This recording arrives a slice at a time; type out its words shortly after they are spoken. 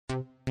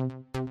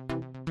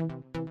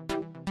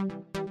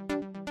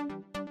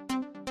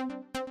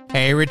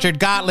Hey, Richard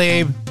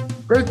Gottlieb.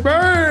 Chris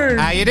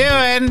Burns. How you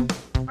doing?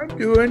 I'm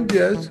doing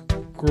just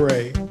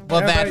great.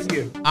 Well, How about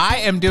you? I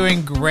am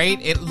doing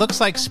great. It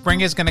looks like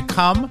spring is going to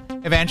come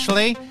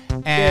eventually,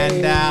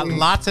 and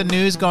lots of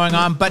news going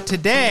on. But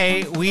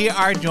today we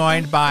are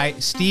joined by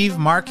Steve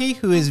Markey,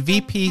 who is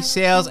VP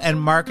Sales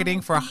and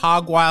Marketing for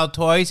Hog Wild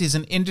Toys. He's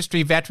an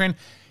industry veteran.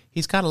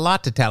 He's got a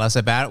lot to tell us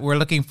about. We're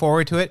looking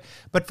forward to it.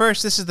 But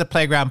first, this is the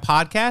Playground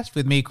Podcast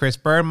with me, Chris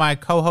Byrne, my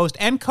co-host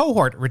and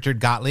cohort,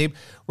 Richard Gottlieb.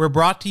 We're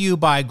brought to you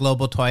by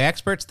Global Toy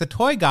Experts, The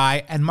Toy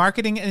Guy, and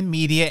marketing and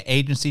media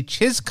agency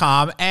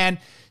Chiscom. And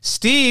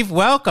Steve,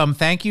 welcome.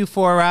 Thank you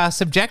for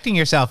subjecting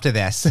yourself to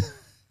this.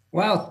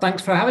 Well,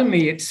 thanks for having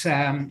me. It's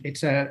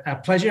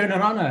a pleasure and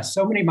an honor.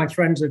 So many of my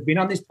friends have been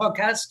on this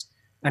podcast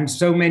and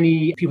so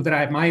many people that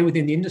I admire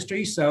within the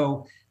industry.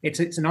 So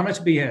it's an honor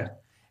to be here.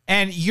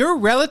 And you're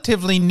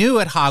relatively new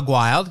at Hog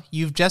Wild.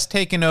 You've just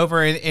taken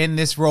over in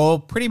this role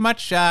pretty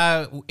much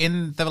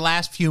in the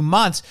last few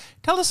months.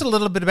 Tell us a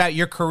little bit about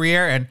your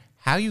career and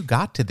how you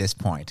got to this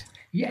point.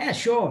 Yeah,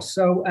 sure.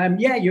 So,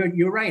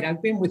 you're right.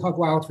 I've been with Hog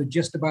Wild for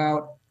just a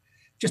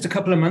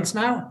couple of months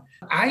now.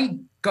 I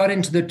got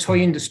into the toy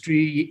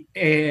industry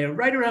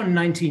right around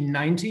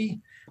 1990,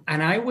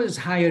 and I was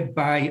hired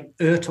by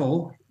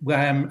Ertl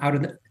out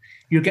of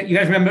you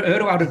guys remember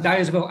Ertl out of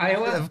Dyersville,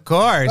 Iowa? Of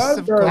course. So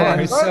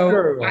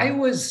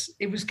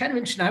it was kind of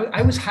interesting.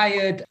 I was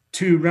hired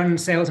to run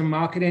sales and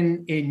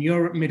marketing in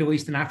Europe, Middle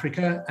East, and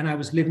Africa, and I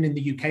was living in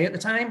the UK at the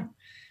time.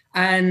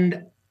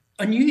 And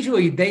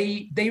unusually,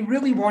 they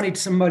really wanted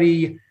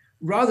somebody,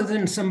 rather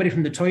than somebody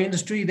from the toy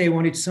industry, they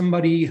wanted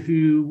somebody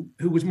who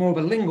was more of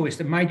a linguist.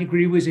 And my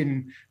degree was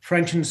in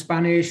French and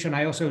Spanish, and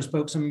I also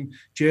spoke some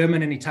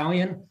German and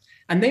Italian.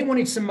 And they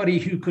wanted somebody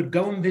who could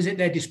go and visit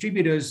their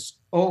distributors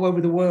all over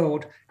the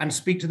world and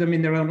speak to them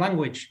in their own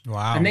language.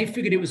 Wow. And they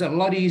figured it was a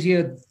lot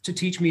easier to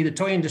teach me the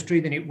toy industry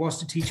than it was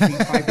to teach me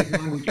 5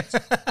 different languages.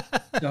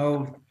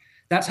 So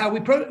that's how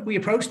we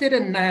approached it.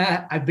 And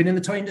I've been in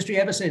the toy industry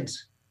ever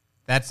since.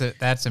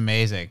 That's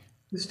amazing.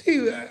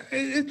 Steve,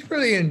 it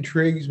really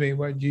intrigues me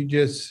what you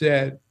just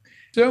said.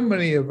 So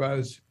many of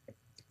us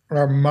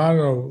are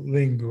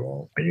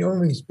monolingual. We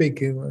only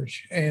speak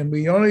English, and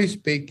we only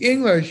speak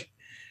English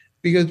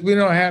because we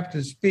don't have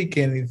to speak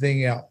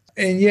anything else.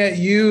 And yet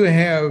you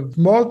have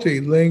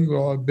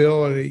multilingual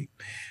ability.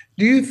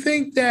 Do you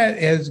think that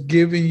has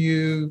given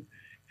you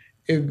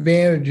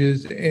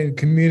advantages in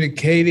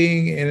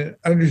communicating and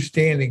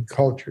understanding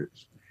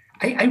cultures?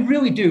 I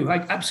really do.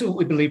 I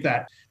absolutely believe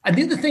that. And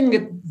the other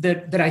thing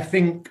that I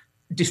think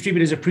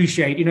distributors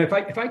appreciate,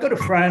 if I go to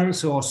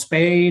France or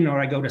Spain or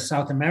I go to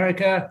South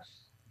America,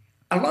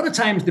 a lot of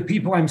times the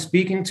people I'm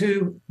speaking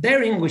to,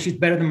 their English is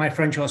better than my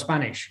French or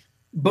Spanish.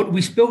 But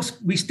we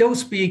still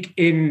speak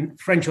in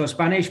French or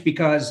Spanish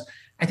because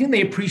I think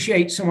they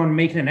appreciate someone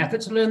making an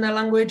effort to learn their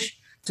language,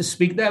 to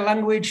speak their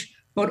language.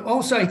 But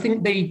also, I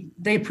think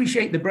they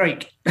appreciate the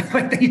break.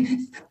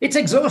 It's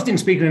exhausting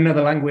speaking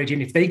another language,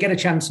 and if they get a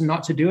chance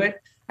not to do it,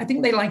 I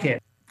think they like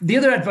it. The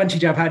other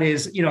advantage I've had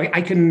is,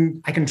 I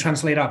can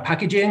translate our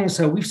packaging.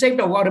 So we've saved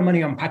a lot of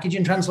money on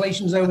packaging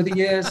translations over the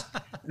years.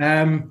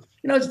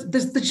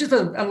 There's just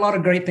a lot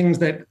of great things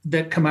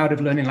that come out of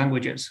learning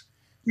languages.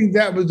 I think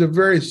that was a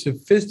very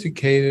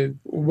sophisticated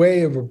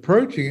way of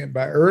approaching it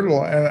by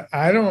Ertl. And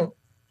I don't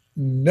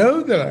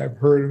know that I've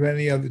heard of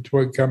any other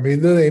toy company,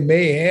 though they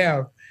may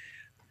have,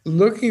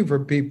 looking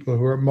for people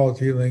who are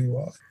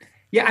multilingual.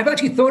 Yeah, I've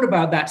actually thought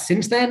about that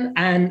since then.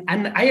 And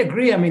I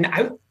agree. I mean,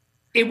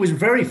 it was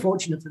very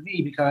fortunate for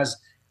me because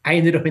I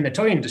ended up in the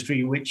toy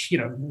industry, which,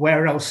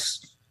 where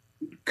else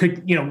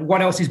what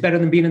else is better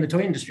than being in the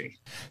toy industry?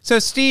 So,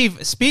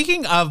 Steve,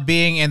 speaking of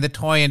being in the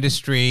toy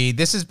industry,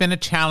 this has been a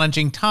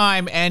challenging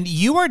time, and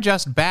you are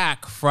just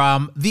back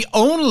from the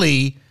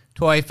only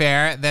toy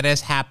fair that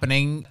is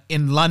happening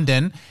in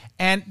London.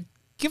 And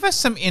give us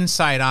some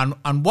insight on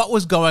what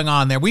was going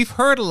on there. We've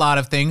heard a lot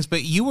of things,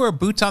 but you were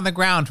boots on the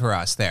ground for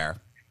us there.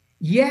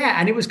 Yeah,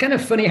 and it was kind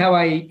of funny how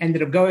I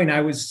ended up going.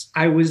 I was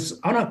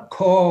on a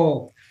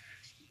call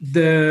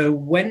the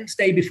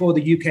Wednesday before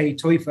the UK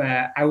Toy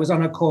Fair. I was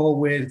on a call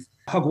with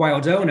Hog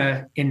Wild's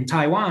owner in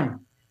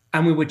Taiwan,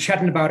 and we were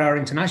chatting about our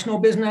international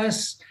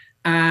business.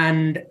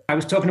 And I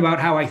was talking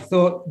about how I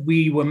thought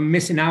we were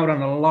missing out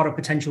on a lot of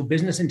potential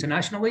business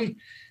internationally.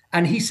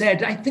 And he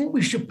said, I think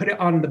we should put it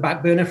on the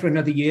back burner for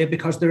another year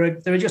because there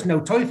are just no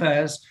toy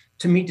fairs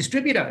to meet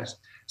distributors.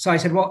 So I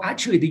said, well,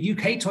 actually, the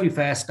UK Toy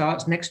Fair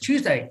starts next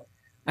Tuesday.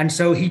 And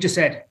so he just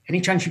said,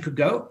 any chance you could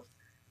go?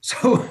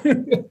 So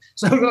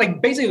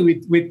like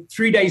basically with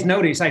 3 days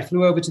notice, I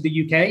flew over to the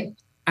UK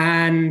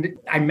and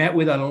I met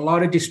with a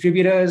lot of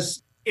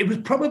distributors. It was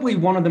probably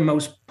one of the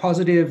most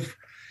positive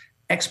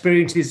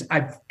experiences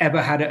I've ever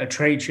had at a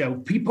trade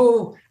show.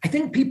 I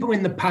think people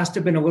in the past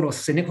have been a little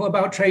cynical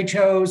about trade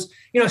shows,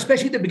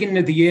 especially at the beginning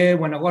of the year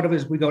when a lot of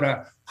us, we go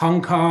to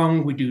Hong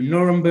Kong, we do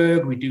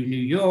Nuremberg, we do New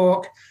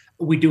York,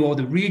 we do all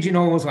the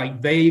regionals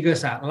like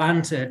Vegas,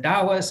 Atlanta,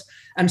 Dallas.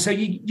 And so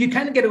you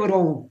kind of get a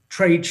little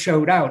trade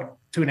showed out.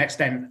 to an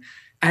extent.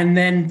 And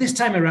then this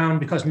time around,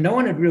 because no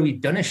one had really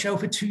done a show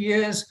for 2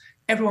 years,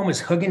 everyone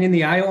was hugging in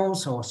the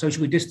aisles or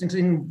socially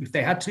distancing if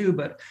they had to,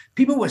 but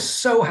people were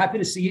so happy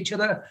to see each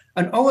other.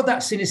 And all of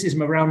that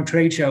cynicism around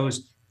trade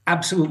shows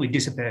absolutely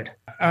disappeared.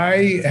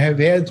 I have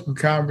had some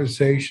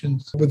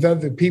conversations with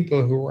other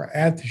people who were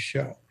at the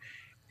show,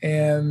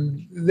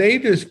 and they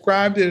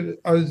described it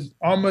as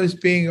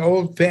almost being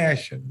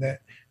old-fashioned,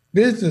 that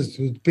business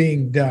was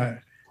being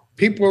done.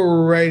 People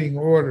were writing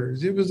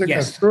orders. It was like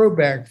a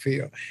throwback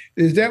feel.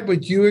 Is that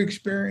what you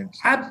experienced?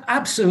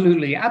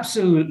 Absolutely.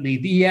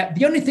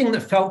 The only thing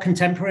that felt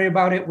contemporary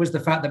about it was the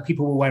fact that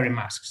people were wearing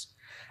masks.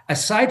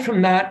 Aside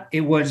from that,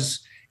 it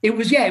was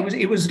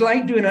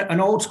like doing an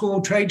old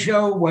school trade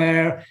show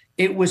where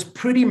it was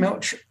pretty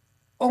much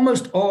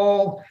almost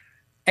all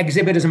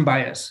exhibitors and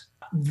buyers.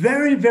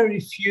 Very, very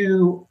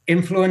few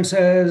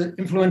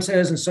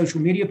influencers and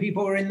social media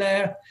people were in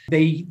there.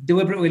 They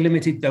deliberately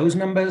limited those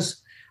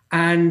numbers.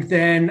 And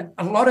then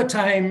a lot of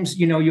times,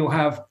 you'll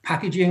have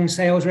packaging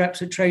sales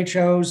reps at trade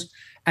shows,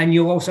 and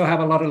you'll also have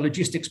a lot of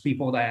logistics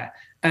people there.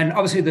 And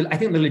obviously, I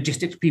think the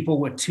logistics people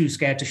were too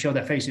scared to show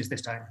their faces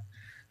this time.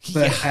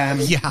 But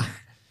yeah.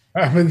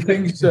 I would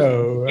think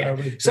so. Yeah.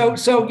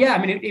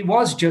 I mean, it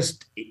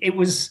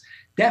was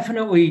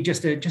definitely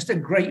just a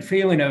great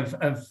feeling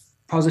of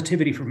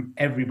positivity from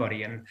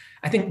everybody. And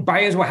I think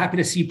buyers were happy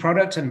to see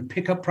product and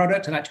pick up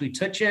product and actually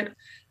touch it.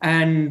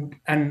 And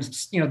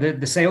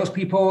the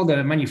salespeople,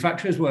 the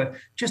manufacturers were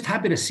just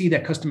happy to see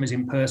their customers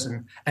in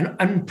person.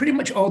 And pretty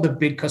much all the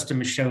big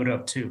customers showed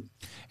up too.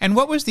 And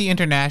what was the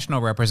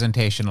international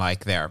representation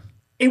like there?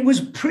 It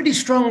was pretty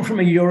strong from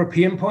a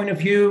European point of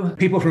view.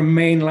 People from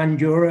mainland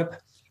Europe.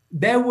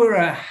 There were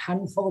a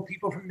handful of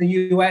people from the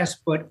US,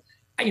 but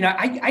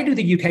I do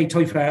the UK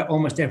Toy Fair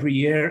almost every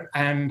year,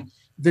 and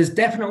there's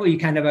definitely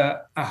kind of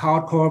a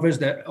hardcore of us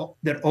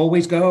that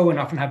always go and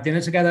often have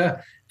dinner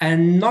together,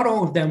 and not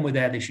all of them were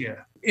there this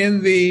year.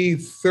 In the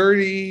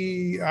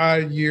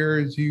 30-odd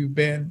years you've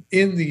been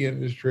in the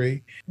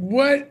industry,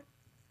 what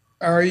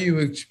are you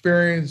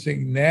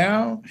experiencing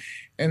now,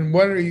 and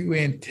what are you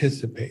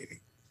anticipating?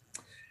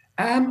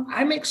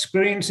 I'm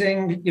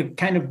experiencing,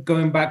 kind of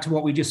going back to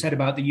what we just said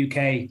about the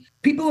UK,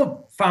 people have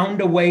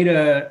found a way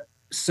to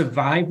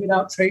survive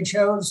without trade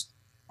shows,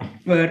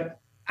 but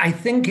I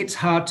think it's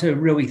hard to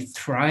really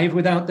thrive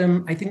without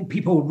them. I think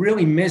people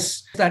really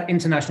miss that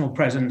international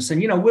presence.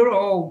 And, we're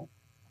all,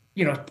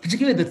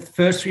 particularly the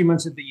first 3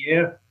 months of the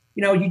year,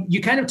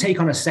 you kind of take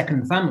on a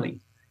second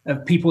family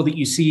of people that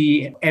you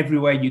see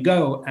everywhere you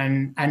go.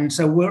 And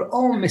so we're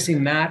all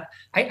missing that.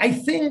 I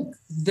think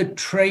the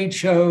trade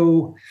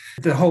show,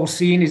 the whole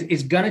scene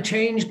is going to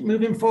change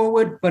moving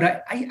forward,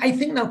 but I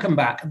think they'll come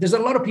back. There's a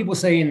lot of people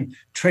saying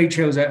trade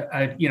shows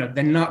are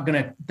they're not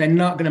going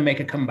to make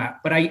a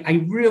comeback, but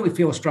I really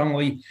feel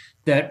strongly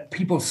that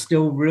people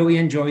still really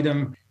enjoy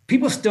them.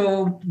 People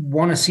still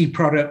want to see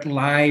product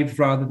live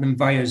rather than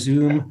via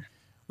Zoom.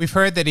 We've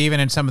heard that even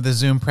in some of the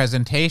Zoom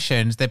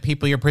presentations that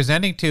people you're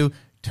presenting to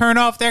turn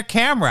off their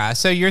camera,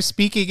 so you're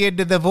speaking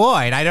into the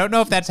void. I don't know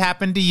if that's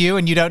happened to you,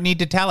 and you don't need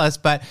to tell us,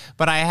 but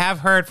I have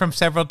heard from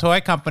several toy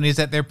companies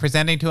that they're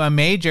presenting to a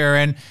major,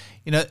 and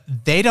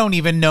they don't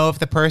even know if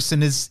the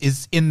person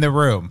is in the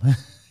room.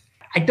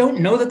 I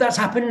don't know that that's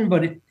happened,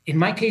 but in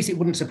my case, it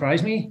wouldn't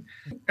surprise me.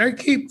 I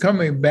keep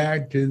coming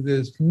back to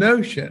this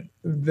notion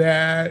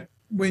that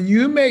when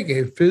you make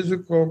a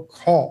physical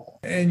call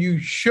and you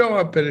show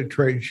up at a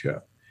trade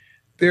show,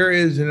 there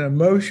is an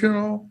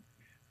emotional,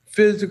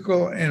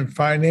 physical, and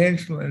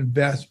financial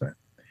investment.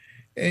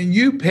 And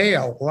you pay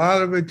a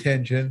lot of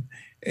attention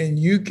and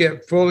you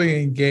get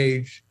fully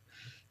engaged.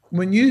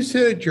 When you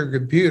sit at your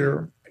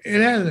computer,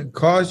 it hasn't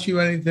cost you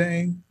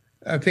anything.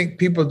 I think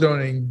people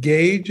don't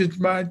engage as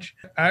much.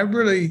 I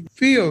really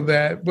feel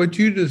that what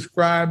you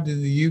described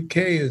in the UK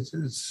is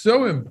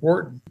so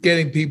important,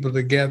 getting people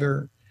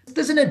together.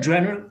 There's an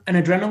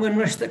adrenaline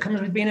rush that comes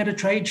with being at a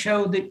trade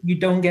show that you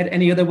don't get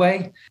any other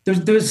way.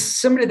 There's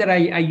somebody that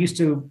I used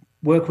to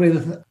work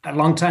with a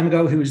long time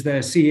ago who was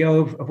the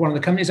CEO of one of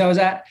the companies I was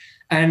at.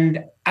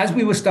 And as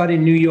we were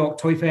starting New York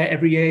Toy Fair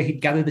every year,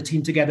 he'd gather the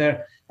team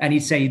together and he'd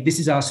say, "This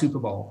is our Super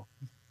Bowl."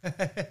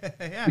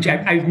 Yeah. Which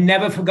I've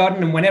never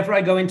forgotten. And whenever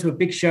I go into a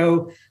big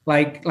show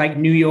like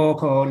New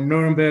York or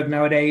Nuremberg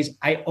nowadays,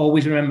 I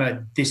always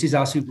remember this is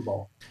our Super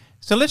Bowl.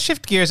 So let's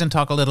shift gears and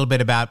talk a little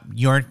bit about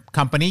your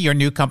company, your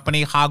new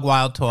company, Hog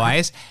Wild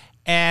Toys.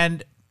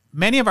 And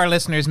many of our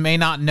listeners may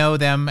not know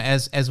them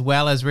as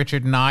well as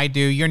Richard and I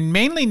do. You're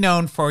mainly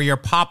known for your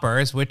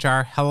poppers, which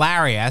are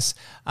hilarious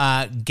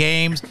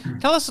games.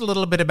 Tell us a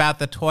little bit about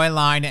the toy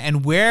line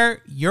and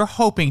where you're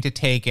hoping to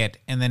take it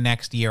in the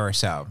next year or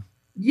so.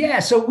 Yeah,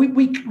 so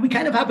we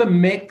kind of have a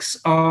mix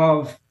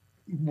of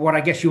what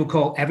I guess you would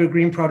call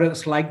evergreen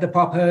products like the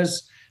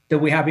poppers that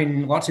we have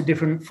in lots of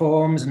different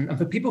forms. And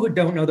for people who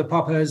don't know the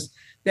poppers,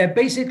 they're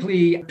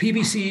basically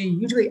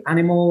PVC, usually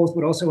animals,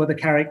 but also other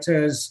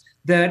characters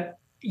that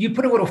you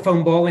put a little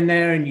foam ball in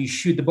there and you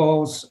shoot the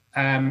balls.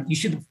 You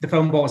shoot the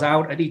foam balls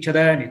out at each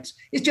other, and it's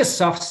just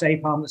soft,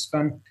 safe, harmless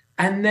fun.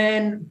 And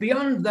then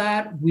beyond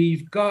that,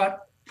 we've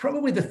got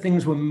probably the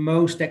things we're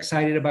most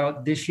excited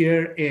about this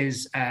year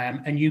is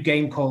a new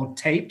game called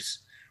Tapes,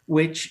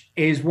 which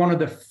is one of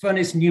the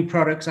funnest new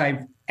products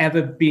I've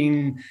ever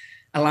been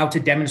allowed to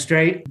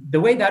demonstrate. The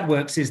way that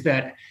works is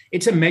that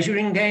it's a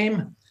measuring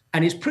game,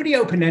 and it's pretty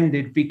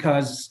open-ended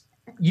because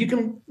you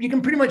can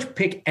pretty much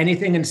pick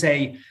anything and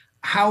say,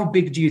 how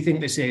big do you think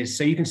this is?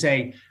 So you can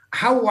say,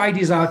 how wide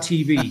is our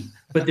TV?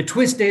 But the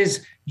twist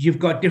is you've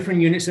got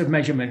different units of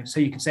measurement. So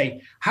you can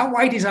say, how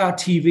wide is our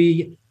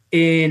TV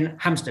in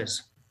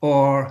hamsters?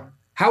 Or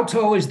how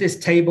tall is this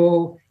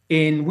table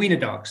in wiener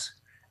dogs?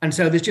 And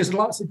so there's just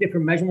lots of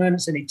different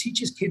measurements, and it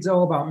teaches kids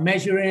all about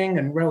measuring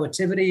and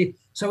relativity.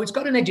 So it's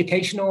got an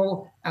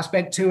educational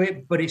aspect to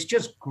it, but it's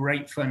just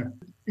great fun.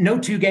 No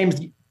two games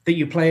that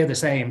you play are the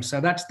same.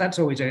 So that's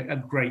always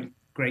a great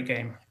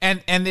game.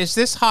 And is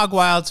this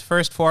Hogwild's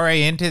first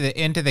foray into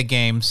the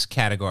games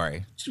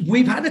category?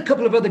 We've had a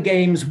couple of other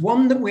games.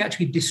 One that we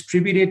actually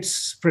distributed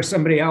for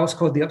somebody else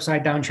called the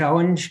Upside Down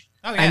Challenge.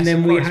 Oh, yes,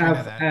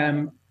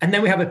 and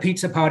then we have a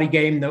pizza party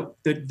game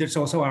that's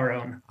also our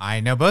own. I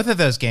know both of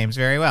those games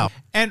very well.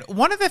 And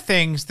one of the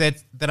things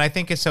that I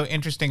think is so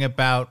interesting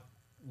about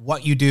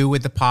what you do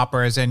with the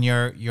poppers and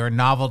your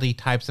novelty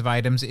types of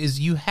items is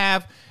you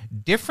have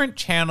different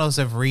channels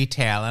of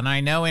retail. And I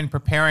know in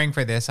preparing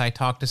for this, I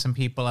talked to some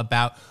people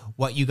about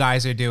what you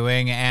guys are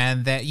doing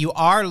and that you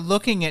are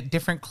looking at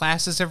different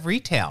classes of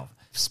retail.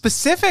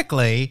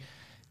 Specifically,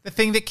 the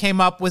thing that came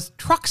up was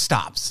truck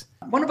stops.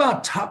 One of our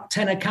top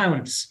 10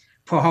 accounts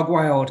for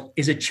Hogwild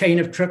is a chain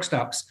of truck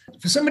stops.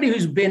 For somebody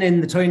who's been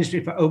in the toy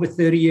industry for over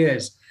 30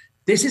 years,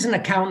 this is an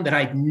account that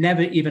I'd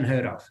never even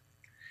heard of.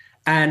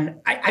 And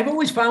I've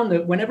always found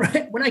that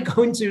when I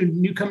go into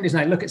new companies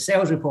and I look at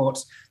sales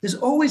reports, there's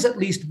always at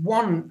least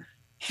one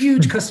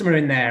huge customer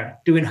in there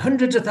doing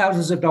hundreds of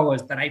thousands of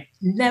dollars that I've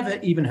never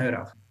even heard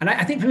of. And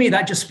I think for me,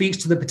 that just speaks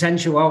to the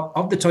potential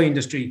of the toy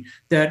industry,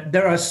 that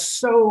there are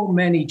so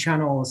many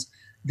channels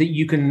that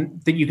you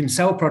can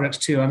sell products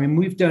to. I mean,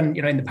 we've done,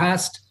 in the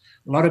past,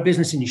 a lot of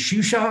business in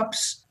shoe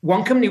shops.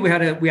 One company, we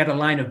had a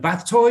line of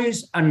bath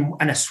toys, and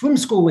a swim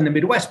school in the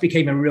Midwest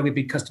became a really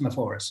big customer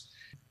for us.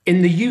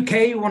 In the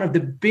UK, one of the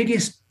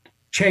biggest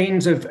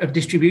chains of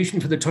distribution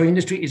for the toy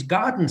industry is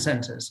garden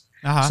centers.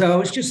 Uh-huh.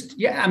 So it's just,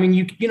 I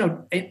mean,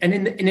 and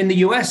in the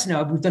US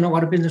now, we've done a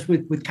lot of business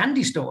with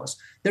candy stores.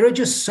 There are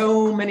just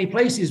so many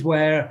places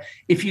where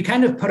if you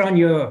kind of put on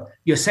your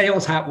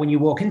sales hat when you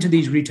walk into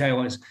these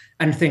retailers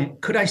and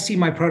think, could I see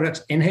my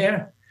products in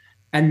here?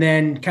 And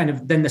then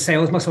then the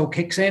sales muscle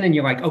kicks in and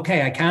you're like,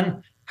 okay, I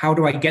can. How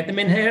do I get them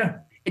in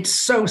here? It's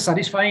so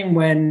satisfying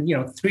when,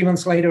 3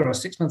 months later or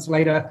 6 months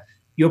later,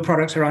 your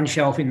products are on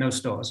shelf in those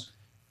stores.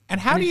 And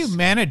how do you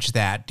manage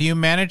that? Do you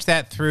manage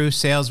that through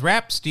sales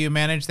reps? Do you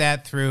manage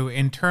that through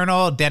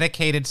internal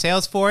dedicated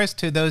sales force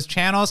to those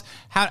channels?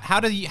 How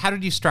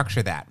did you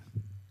structure that?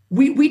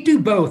 We do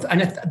both.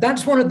 And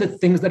that's one of the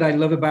things that I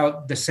love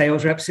about the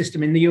sales rep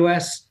system in the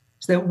US,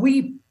 is that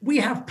we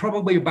have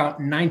probably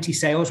about 90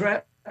 sales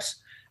reps.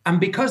 And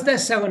because they're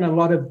selling a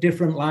lot of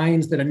different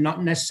lines that are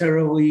not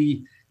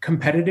necessarily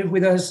competitive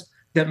with us,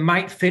 that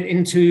might fit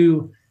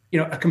into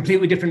a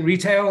completely different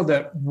retail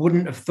that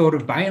wouldn't have thought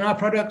of buying our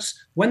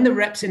products. When the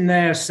rep's in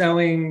there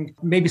selling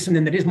maybe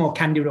something that is more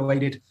candy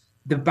related,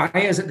 the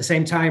buyers at the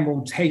same time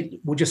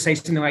will just say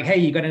something like, hey,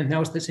 you got anything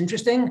else that's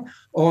interesting?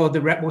 Or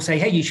the rep will say,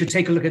 hey, you should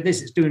take a look at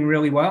this. It's doing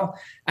really well.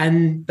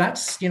 And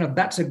that's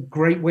a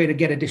great way to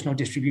get additional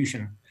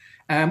distribution.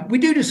 We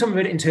do some of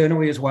it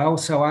internally as well.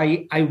 So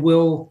I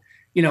will,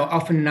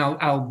 often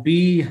I'll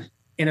be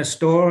in a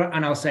store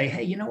and I'll say,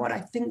 hey, you know what? I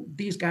think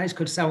these guys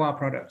could sell our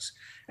products.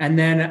 And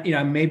then,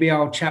 maybe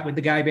I'll chat with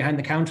the guy behind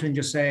the counter and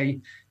just say,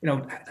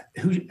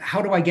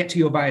 how do I get to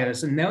your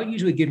buyers? And they'll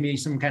usually give me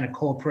some kind of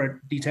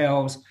corporate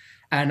details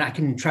and I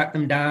can track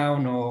them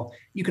down, or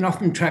you can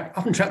often track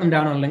them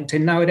down on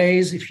LinkedIn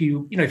nowadays. If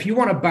you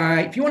want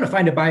to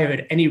find a buyer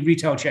at any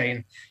retail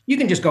chain, you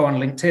can just go on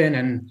LinkedIn,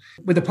 and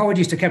with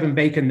apologies to Kevin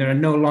Bacon, there are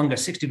no longer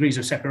 6 degrees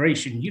of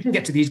separation. You can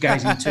get to these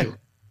guys in 2.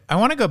 I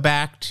want to go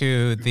back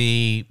to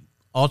the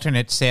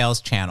alternate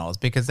sales channels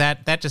because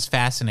that just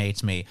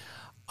fascinates me.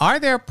 Are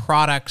there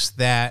products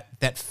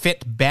that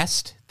fit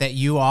best that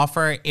you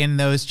offer in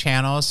those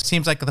channels?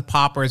 Seems like the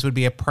poppers would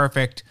be a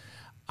perfect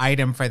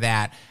item for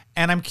that.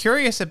 And I'm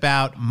curious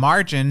about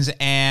margins,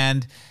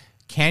 and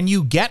can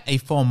you get a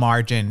full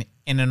margin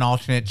in an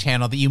alternate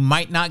channel that you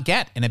might not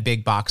get in a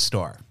big box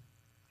store?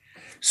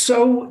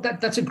 So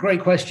that's a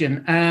great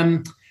question.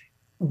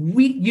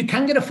 You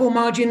can get a full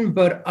margin,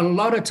 but a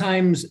lot of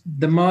times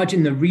the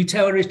margin the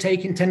retailer is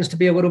taking tends to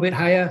be a little bit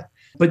higher,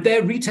 but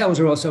their retails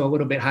are also a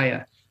little bit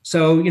higher.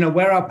 So,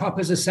 where our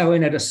poppers are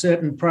selling at a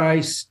certain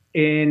price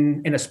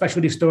in a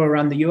specialty store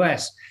around the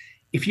US,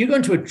 if you go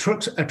into a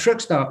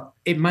truck stop,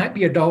 it might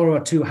be $1 or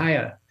 $2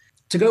 higher.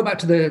 To go back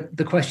to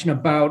the question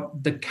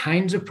about the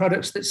kinds of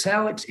products that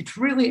sell, it's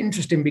really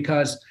interesting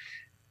because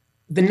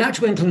the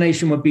natural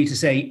inclination would be to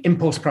say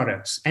impulse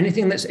products.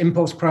 Anything that's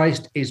impulse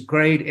priced is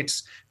great.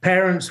 It's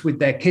parents with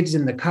their kids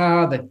in the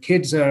car. The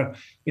kids are,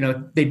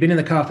 they've been in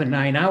the car for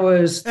 9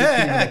 hours.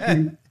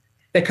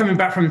 they're coming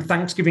back from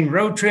Thanksgiving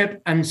road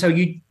trip. And so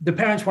the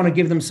parents want to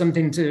give them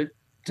something to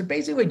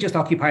basically just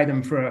occupy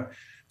them for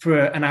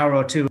an hour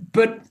or two.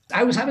 But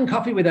I was having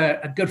coffee with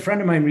a good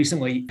friend of mine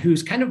recently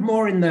who's kind of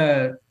more in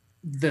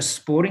the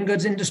sporting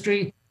goods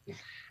industry.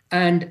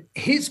 And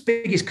his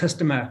biggest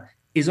customer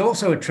is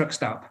also a truck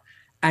stop.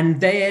 And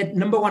their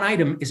number one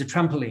item is a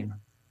trampoline.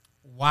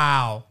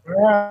 Wow.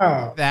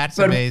 Wow. That's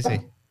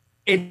amazing.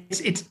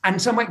 It's and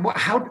so I'm like, well,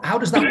 how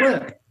does that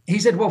work? He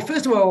said, well,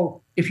 first of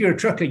all, if you're a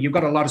trucker, you've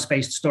got a lot of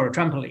space to store a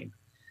trampoline. He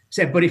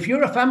said, but if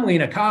you're a family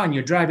in a car and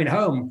you're driving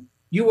home,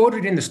 you order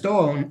it in the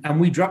store and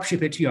we drop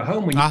ship it to your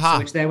home so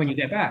it's there when you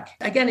get back.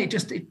 Again,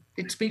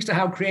 it speaks to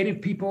how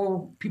creative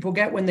people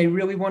get when they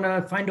really want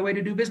to find a way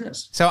to do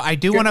business. So I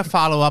do want to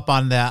follow up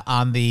on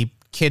the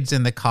kids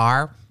in the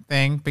car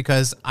thing,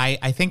 because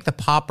I think the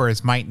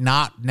poppers might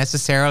not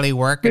necessarily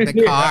work in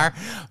the car.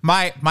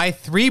 My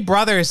three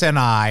brothers and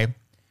I,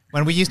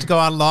 when we used to go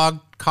on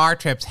long car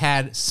trips,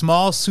 had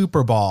small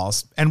super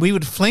balls, and we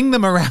would fling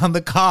them around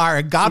the car.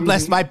 And God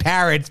bless my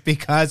parents,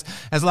 because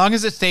as long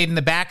as it stayed in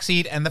the back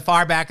seat and the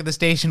far back of the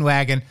station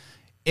wagon,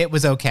 it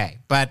was okay.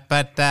 But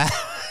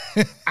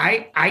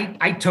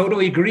I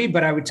totally agree.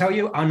 But I would tell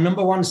you, our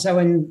number one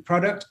selling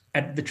product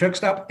at the truck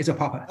stop is a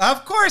popper.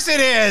 Of course it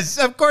is.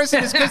 Of course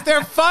it is, because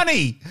they're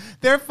funny.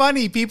 They're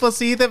funny. People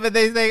see them and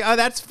they say, "Oh,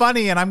 that's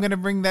funny," and I'm going to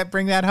bring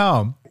that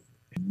home.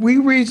 We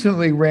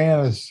recently ran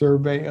a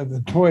survey of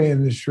the toy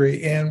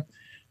industry, and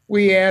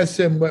we asked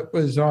them what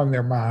was on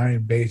their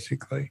mind,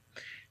 basically.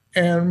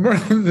 And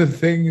one of the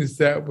things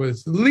that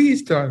was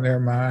least on their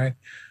mind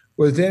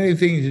was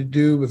anything to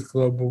do with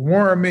global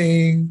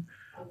warming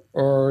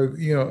or,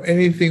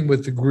 anything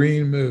with the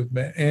green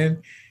movement.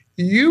 And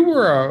you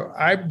were,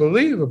 I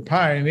believe, a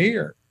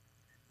pioneer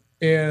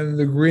in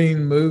the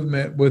green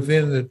movement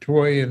within the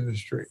toy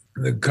industry.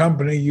 The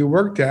company you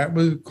worked at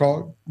was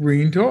called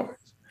Green Toys.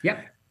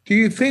 Yep. Do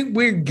you think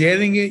we're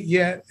getting it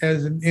yet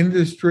as an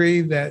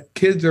industry that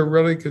kids are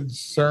really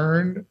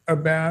concerned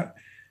about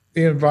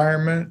the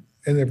environment,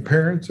 and their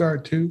parents are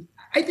too?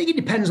 I think it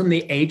depends on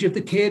the age of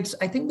the kids.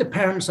 I think the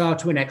parents are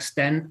to an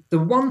extent. The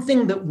one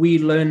thing that we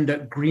learned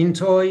at Green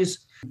Toys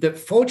that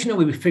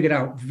fortunately we figured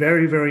out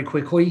very, very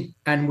quickly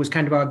and was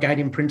kind of our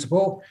guiding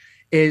principle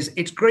is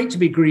it's great to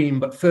be green,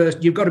 but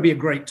first you've got to be a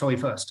great toy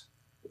first.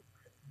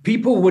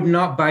 People would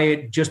not buy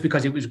it just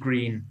because it was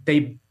green.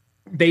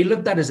 They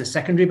looked at it as a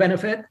secondary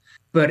benefit,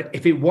 but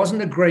if it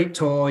wasn't a great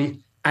toy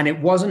and it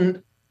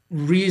wasn't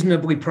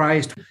reasonably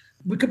priced,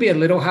 we could be a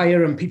little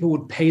higher and people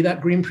would pay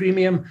that green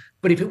premium.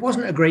 But if it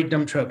wasn't a great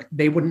dump truck,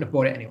 they wouldn't have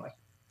bought it anyway.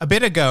 A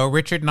bit ago,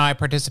 Richard and I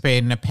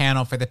participated in a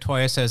panel for the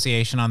Toy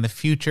Association on the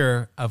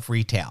future of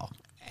retail.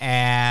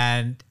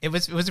 And it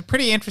was a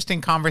pretty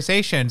interesting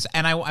conversation.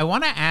 And I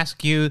want to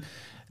ask you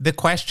the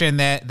question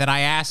that I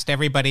asked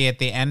everybody at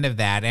the end of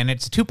that. And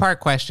it's a two-part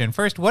question.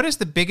 First, what is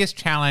the biggest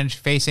challenge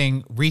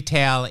facing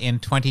retail in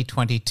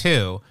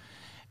 2022?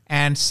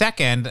 And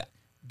second,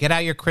 get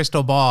out your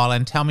crystal ball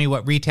and tell me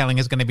what retailing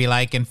is going to be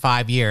like in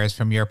 5 years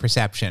from your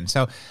perception.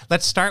 So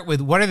let's start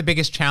with, what are the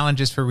biggest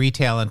challenges for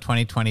retail in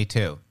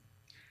 2022?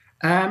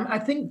 I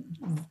think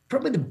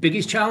probably the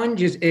biggest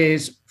challenge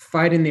is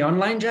fighting the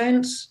online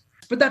giants,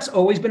 but that's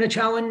always been a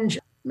challenge.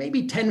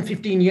 Maybe 10,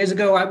 15 years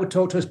ago, I would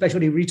talk to a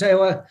specialty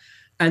retailer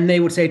and they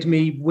would say to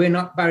me, we're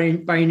not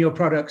buying your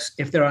products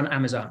if they're on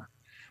Amazon.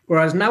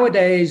 Whereas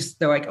nowadays,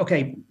 they're like,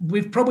 okay,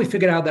 we've probably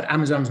figured out that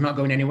Amazon's not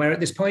going anywhere at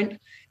this point.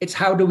 It's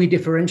how do we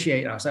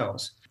differentiate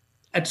ourselves?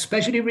 At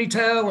specialty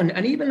retail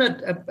and even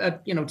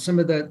at some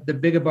of the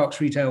bigger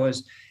box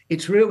retailers,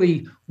 it's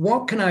really,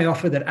 what can I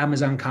offer that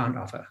Amazon can't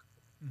offer?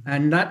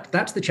 And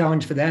that's the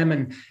challenge for them.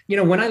 And,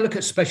 when I look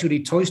at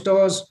specialty toy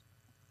stores,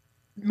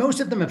 most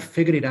of them have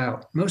figured it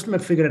out. Most of them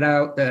have figured it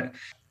out that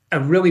a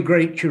really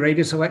great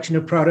curated selection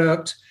of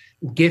product,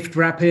 gift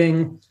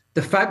wrapping,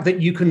 the fact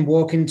that you can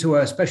walk into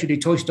a specialty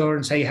toy store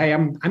and say, hey,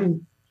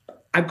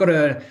 I've got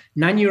a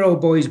 9-year-old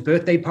boy's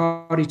birthday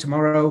party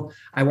tomorrow.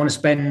 I want to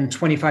spend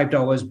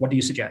 $25. What do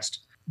you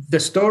suggest? The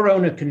store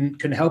owner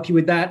can help you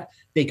with that.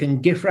 They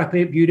can gift wrap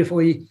it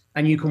beautifully,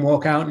 and you can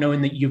walk out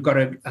knowing that you've got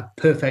a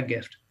perfect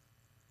gift.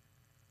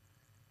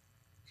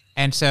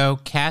 And so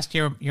cast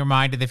your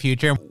mind to the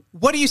future.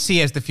 What do you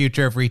see as the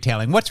future of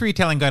retailing? What's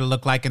retailing going to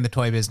look like in the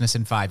toy business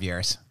in 5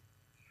 years?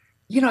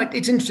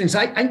 It's interesting. So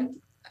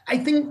I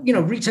think,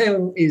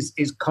 retail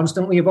is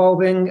constantly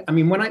evolving. I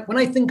mean, when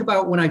I think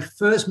about when I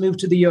first moved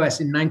to the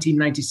US in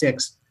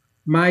 1996,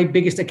 my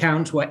biggest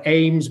accounts were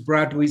Ames,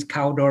 Bradley's,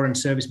 Caldor, and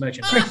Service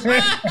Merchants.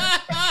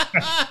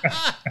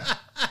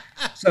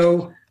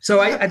 So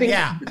I think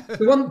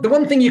the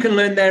one thing you can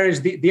learn there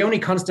is the only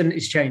constant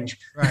is change.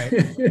 Right.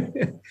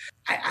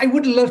 I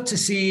would love to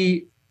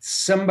see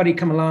somebody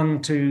come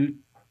along to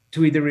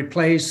either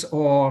replace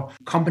or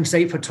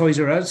compensate for Toys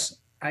R Us,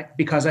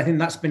 because I think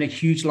that's been a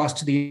huge loss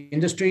to the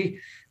industry,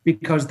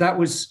 because that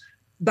was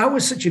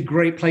such a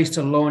great place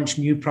to launch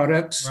new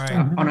products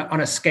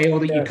on a scale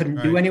that you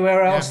couldn't do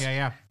anywhere else.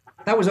 Yeah.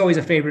 That was always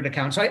a favorite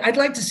account. So I'd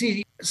like to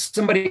see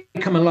somebody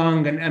come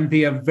along and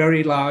be a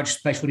very large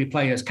specialty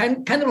players,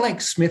 kind of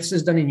like Smith's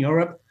has done in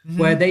Europe,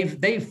 where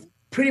they've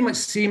pretty much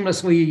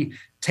seamlessly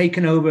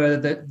taken over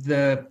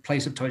the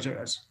place of Toys R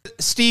Us.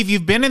 Steve,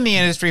 you've been in the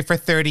industry for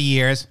 30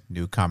 years,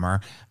 newcomer,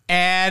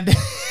 and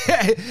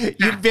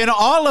you've been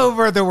all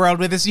over the world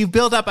with this. You've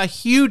built up a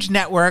huge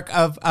network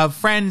of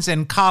friends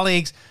and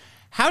colleagues.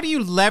 How do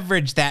you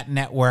leverage that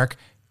network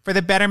for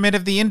the betterment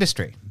of the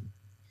industry?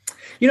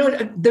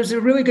 There's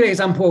a really good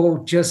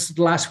example just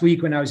last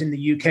week when I was in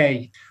the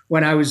UK,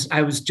 when I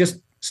was just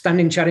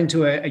standing chatting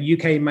to a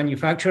UK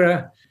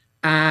manufacturer,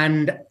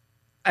 and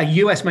a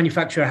US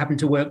manufacturer happened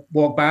to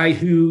walk by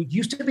who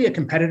used to be a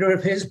competitor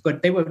of his,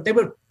 but they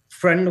were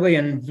friendly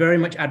and very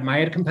much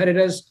admired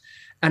competitors.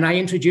 And I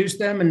introduced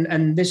them,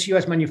 and this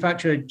US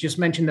manufacturer just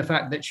mentioned the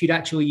fact that she'd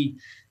actually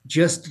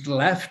just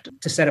left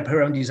to set up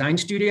her own design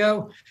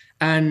studio.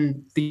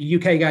 And the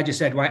UK guy just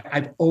said, well,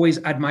 I've always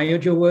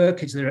admired your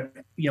work. Is there,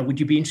 would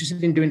you be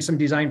interested in doing some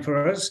design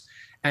for us?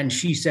 And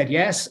she said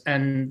yes,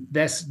 and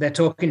they're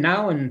talking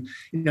now, and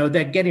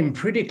they're getting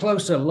pretty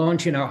close to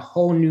launching a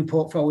whole new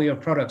portfolio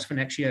of products for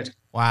next year.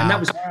 Wow!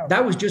 And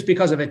that was just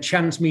because of a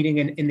chance meeting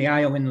in the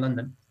aisle in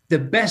London. The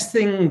best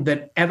thing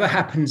that ever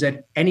happens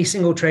at any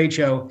single trade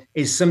show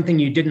is something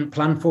you didn't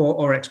plan for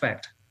or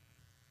expect.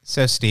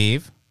 So,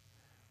 Steve,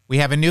 we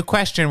have a new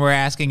question we're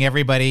asking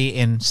everybody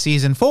in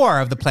season 4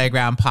 of the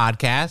Playground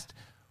podcast.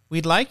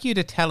 We'd like you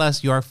to tell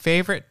us your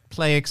favorite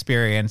play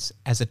experience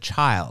as a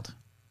child.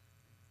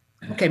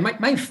 Okay,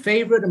 my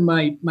favorite and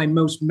my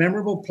most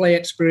memorable play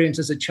experience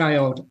as a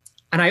child,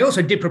 and I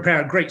also did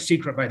prepare a great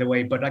secret, by the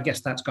way, but I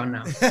guess that's gone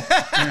now.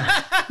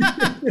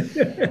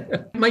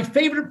 My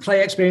favorite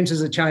play experience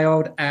as a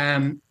child,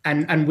 and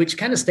which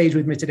kind of stays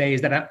with me today, is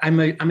that I'm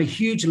a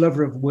huge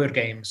lover of word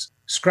games.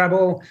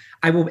 Scrabble.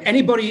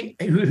 Anybody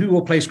who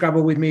will play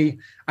Scrabble with me,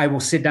 I will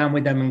sit down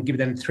with them and give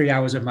them 3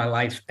 hours of my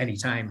life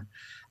anytime.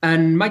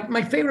 And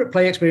my favorite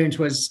play experience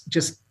was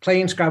just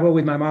playing Scrabble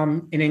with my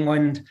mom in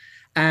England.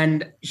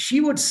 And she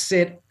would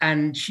sit,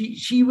 and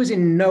she was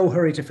in no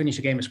hurry to finish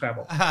a game of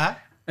Scrabble. Uh-huh.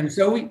 And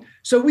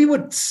so we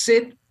would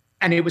sit,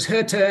 and it was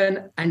her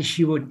turn, and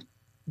she would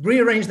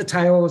rearrange the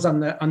tiles on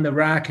the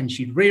rack, and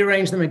she'd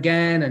rearrange them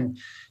again, and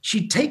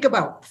she'd take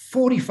about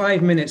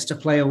 45 minutes to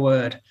play a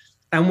word.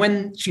 And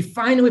when she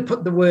finally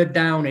put the word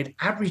down, it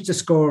averaged a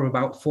score of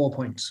about 4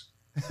 points.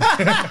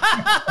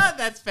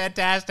 That's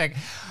fantastic.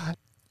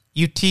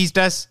 You teased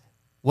us.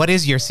 What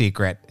is your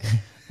secret?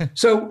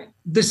 So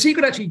the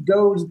secret actually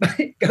goes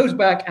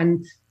back,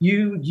 and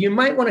you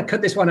might want to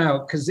cut this one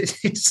out because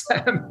it's.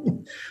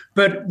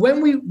 But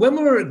when we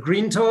were at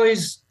Green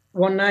Toys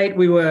one night,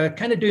 we were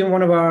kind of doing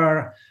one of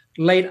our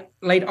late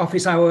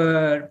office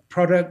hour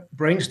product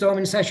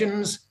brainstorming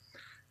sessions,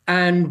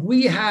 and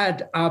we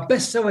had our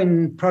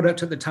best-selling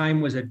product at the time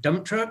was a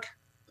dump truck,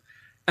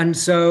 and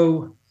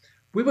so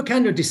we were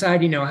kind of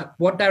deciding,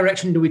 what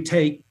direction do we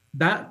take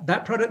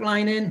that product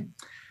line in,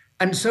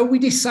 and so we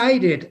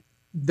decided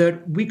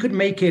that we could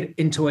make it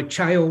into a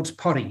child's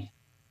potty,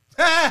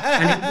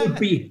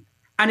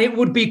 and it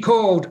would be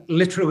called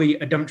literally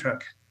a dump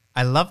truck.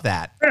 I love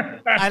that.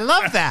 I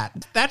love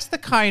that. That's the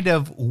kind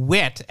of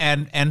wit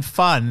and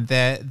fun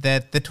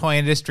that the toy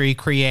industry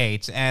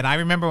creates. And I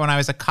remember when I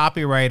was a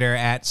copywriter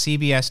at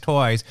CBS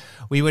Toys,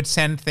 we would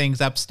send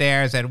things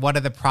upstairs, and one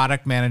of the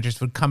product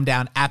managers would come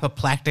down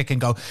apoplectic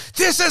and go,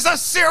 "This is a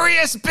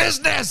serious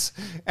business,"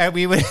 and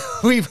we would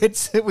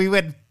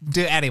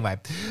do anyway.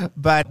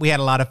 But we had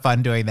a lot of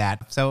fun doing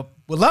that. So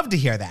we'd love to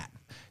hear that.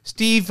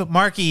 Steve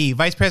Markey,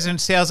 Vice President,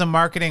 Sales and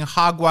Marketing,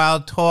 Hog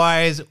Wild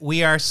Toys.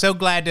 We are so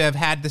glad to have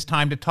had this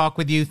time to talk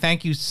with you.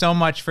 Thank you so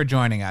much for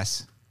joining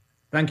us.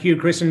 Thank you,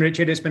 Chris and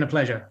Richard. It's been a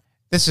pleasure.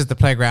 This is the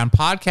Playground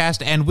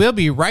Podcast, and we'll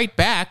be right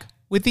back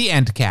with the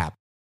End Cap.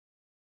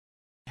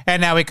 And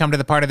now we come to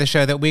the part of the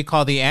show that we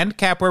call the End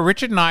Cap, where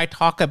Richard and I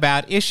talk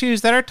about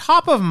issues that are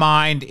top of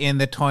mind in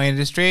the toy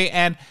industry.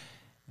 And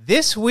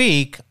this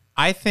week,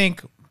 I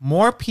think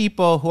more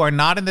people who are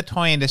not in the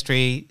toy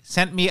industry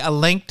sent me a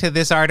link to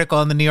this article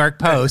in the New York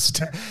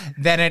Post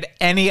than at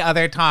any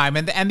other time.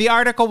 And the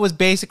article was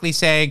basically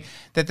saying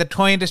that the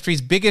toy industry's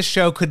biggest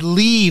show could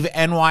leave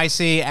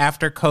NYC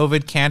after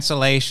COVID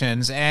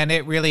cancellations. And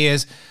it really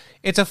is.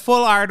 It's a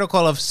full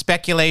article of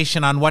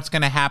speculation on what's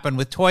going to happen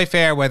with Toy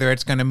Fair, whether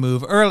it's going to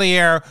move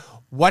earlier,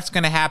 what's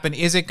going to happen,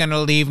 is it going to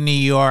leave New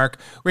York?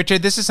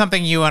 Richard, this is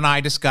something you and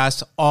I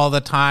discuss all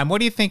the time.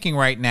 What are you thinking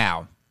right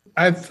now?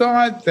 I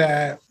thought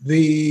that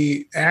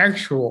the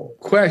actual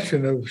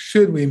question of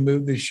should we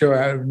move the show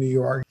out of New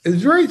York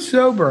is very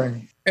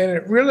sobering. And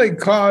it really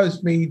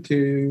caused me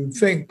to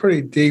think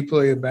pretty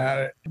deeply about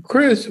it.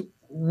 Chris,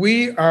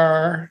 we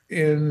are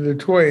in the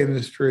toy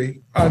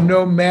industry a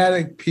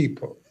nomadic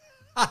people.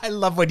 I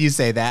love when you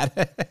say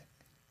that.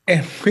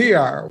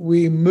 And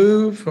we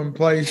move from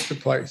place to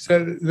place.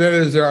 That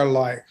is our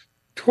life.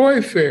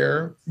 Toy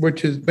Fair,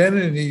 which has been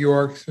in New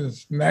York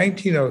since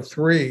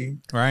 1903,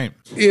 right,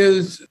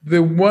 is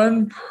the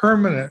one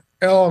permanent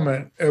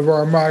element of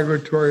our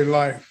migratory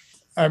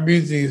life. I'm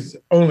using this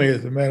only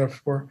as a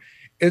metaphor.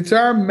 It's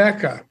our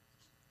Mecca.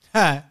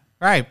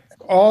 Right.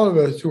 All of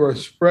us who are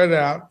spread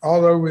out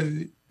all over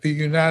the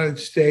United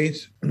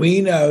States,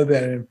 we know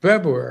that in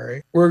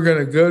February, we're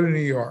going to go to New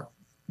York.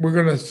 We're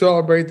going to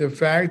celebrate the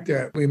fact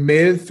that we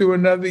made it through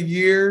another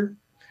year.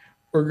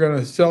 We're going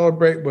to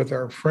celebrate with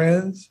our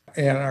friends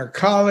and our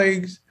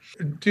colleagues.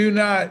 Do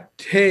not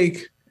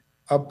take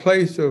a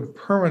place of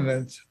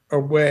permanence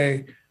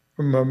away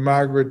from a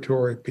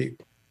migratory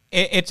people.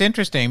 It's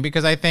interesting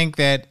because I think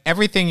that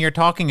everything you're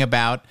talking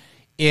about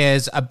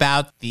is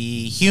about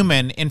the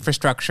human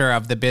infrastructure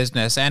of the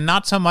business and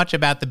not so much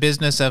about the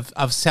business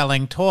of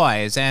selling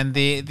toys. And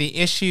the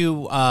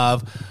issue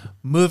of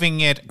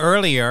moving it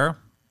earlier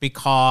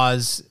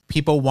because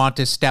people want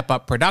to step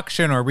up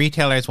production or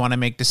retailers want to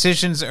make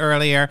decisions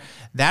earlier,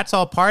 that's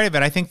all part of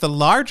it. I think the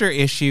larger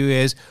issue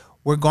is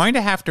we're going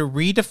to have to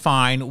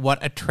redefine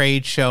what a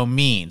trade show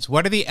means.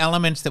 What are the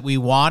elements that we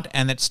want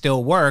and that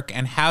still work,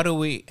 and how do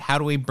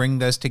we bring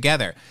those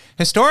together?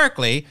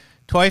 Historically,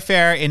 Toy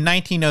Fair in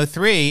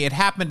 1903, it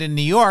happened in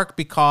New York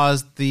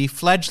because the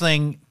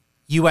fledgling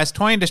U.S.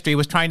 toy industry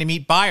was trying to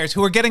meet buyers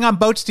who were getting on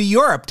boats to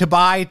Europe to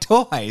buy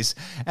toys,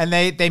 and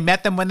they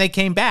met them when they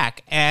came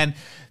back. And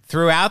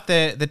throughout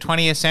the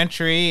 20th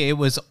century, it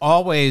was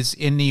always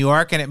in New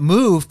York, and it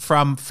moved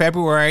from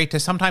February to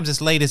sometimes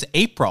as late as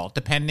April,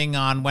 depending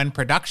on when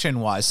production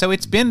was. So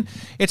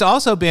it's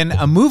also been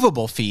a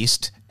movable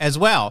feast as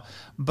well.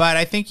 But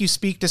I think you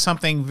speak to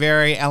something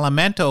very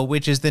elemental,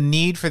 which is the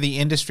need for the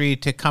industry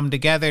to come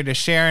together, to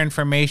share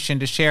information,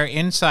 to share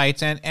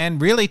insights,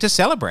 and really to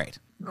celebrate.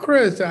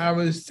 Chris, I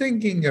was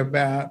thinking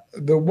about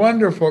the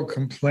wonderful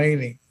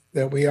complaining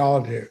that we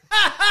all do.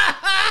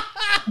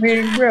 I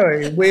mean,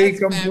 really, we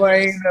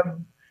complain.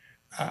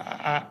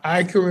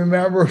 I can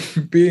remember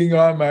being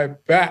on my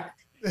back,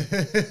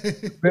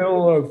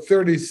 middle of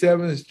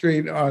 37th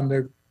Street on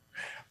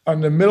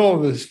the middle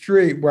of the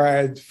street where I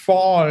had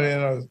fallen in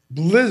a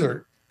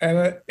blizzard.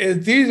 And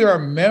these are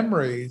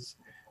memories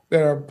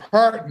that are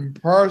part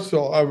and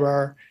parcel of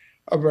our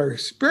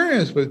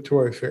experience with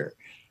Toy Fair.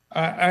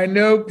 I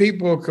know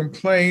people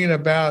complain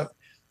about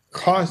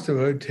cost of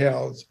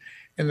hotels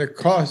and the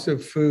cost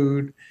of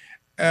food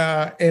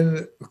and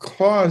the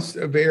cost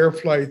of air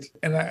flights,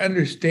 and I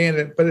understand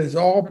it, but it's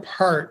all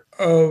part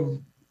of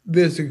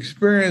this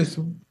experience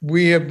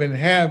we have been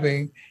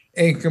having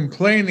and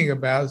complaining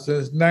about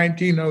since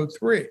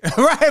 1903.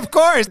 Right, of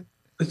course.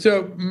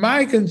 So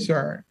my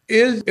concern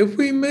is if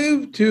we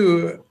move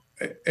to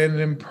an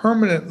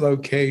impermanent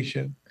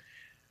location,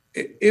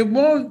 it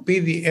won't be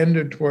the end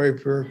of Toy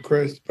Fair,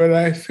 Chris, but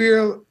I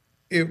feel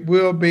it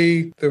will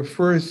be the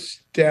first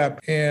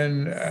step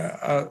in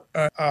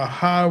a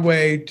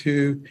highway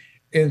to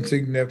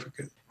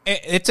insignificance.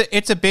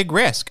 It's a big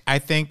risk. I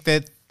think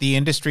that the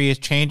industry is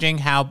changing,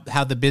 how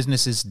the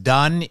business is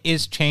done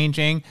is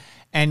changing,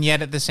 and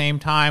yet at the same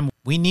time,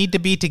 we need to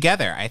be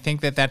together. I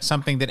think that that's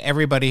something that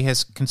everybody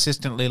has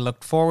consistently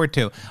looked forward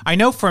to. I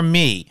know for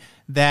me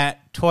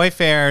that toy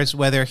fairs,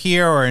 whether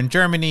here or in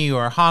Germany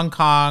or Hong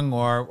Kong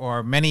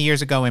or many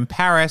years ago in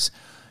Paris,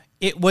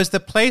 it was the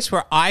place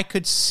where I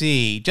could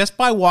see, just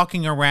by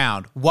walking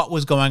around, what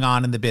was going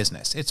on in the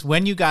business. It's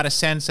when you got a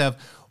sense of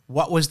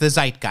what was the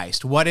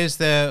zeitgeist, what are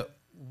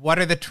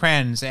the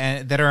trends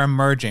that are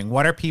emerging,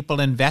 what are people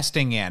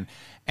investing in,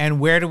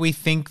 and where do we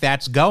think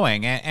that's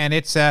going? And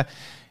it's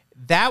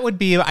that would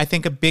be, I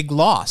think, a big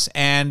loss.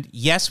 And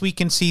yes, we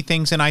can see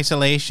things in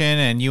isolation,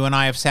 and you and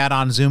I have sat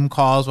on Zoom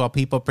calls while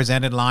people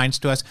presented lines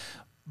to us,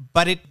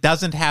 but it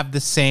doesn't have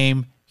the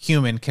same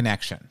human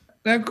connection.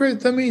 Now,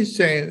 Chris, let me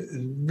say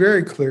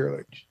very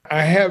clearly,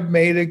 I have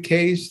made a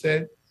case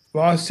that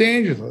Los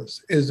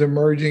Angeles is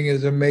emerging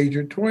as a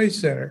major toy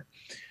center.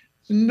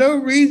 No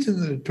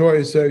reason the Toy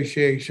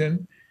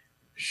Association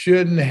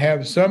shouldn't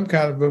have some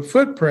kind of a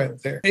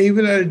footprint there,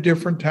 even at a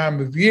different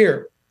time of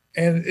year.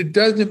 And it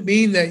doesn't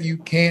mean that you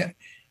can't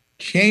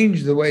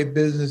change the way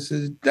business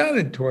is done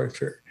at Toy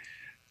Fair.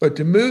 But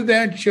to move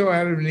that show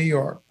out of New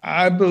York,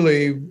 I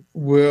believe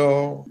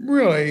will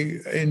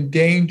really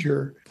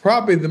endanger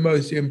probably the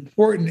most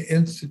important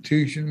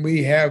institution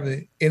we have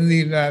in the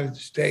United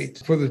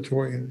States for the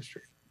toy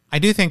industry. I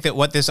do think that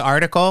what this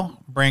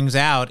article brings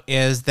out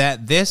is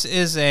that this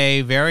is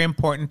a very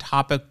important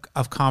topic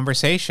of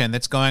conversation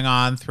that's going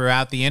on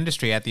throughout the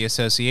industry, at the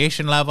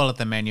association level, at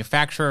the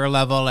manufacturer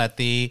level, at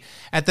the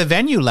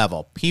venue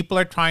level. People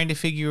are trying to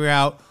figure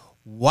out,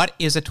 what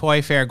is a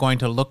toy fair going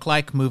to look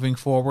like moving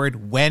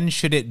forward? When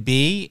should it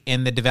be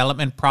in the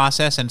development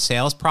process and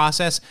sales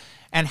process?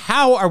 And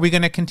how are we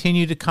going to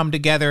continue to come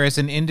together as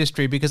an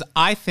industry? Because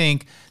I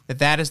think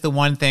that is the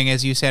one thing,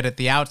 as you said at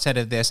the outset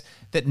of this,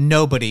 that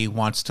nobody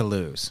wants to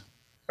lose.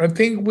 I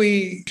think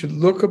we should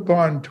look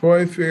upon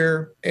Toy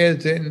Fair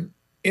as an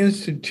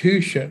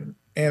institution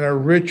and a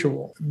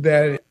ritual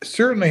that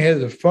certainly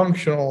has a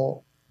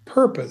functional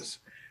purpose,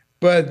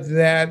 but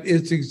that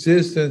its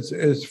existence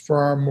is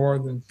far more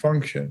than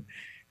function.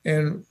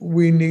 And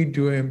we need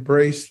to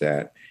embrace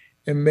that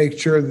and make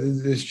sure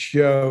that this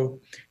show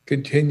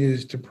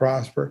continues to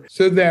prosper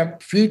so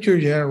that future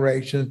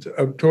generations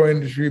of toy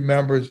industry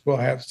members will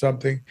have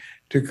something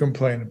to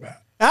complain about.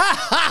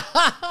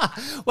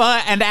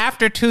 Well, and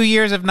after 2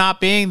 years of not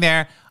being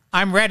there,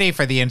 I'm ready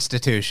for the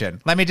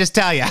institution. Let me just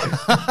tell you.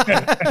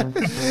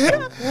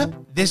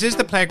 This is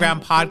the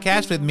Playground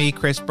Podcast with me,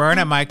 Chris Byrne,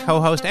 and my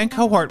co-host and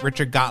cohort,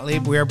 Richard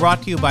Gottlieb. We are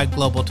brought to you by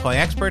Global Toy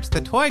Experts,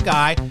 The Toy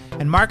Guy,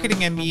 and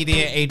marketing and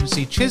media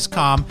agency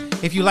Chiscom.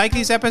 If you like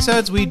these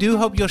episodes, we do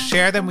hope you'll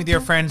share them with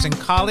your friends and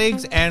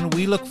colleagues, and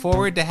we look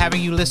forward to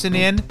having you listen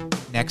in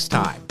next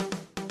time.